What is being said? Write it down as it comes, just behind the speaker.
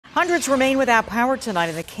Hundreds remain without power tonight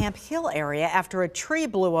in the Camp Hill area after a tree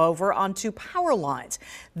blew over onto power lines.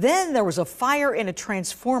 Then there was a fire in a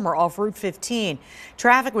transformer off Route 15.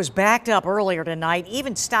 Traffic was backed up earlier tonight,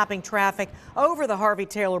 even stopping traffic over the Harvey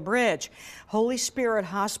Taylor Bridge. Holy Spirit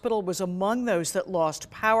Hospital was among those that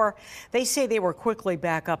lost power. They say they were quickly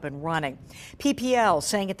back up and running. PPL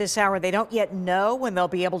saying at this hour they don't yet know when they'll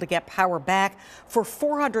be able to get power back for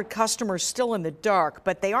 400 customers still in the dark,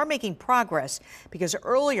 but they are making progress because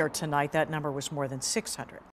earlier tonight that number was more than 600.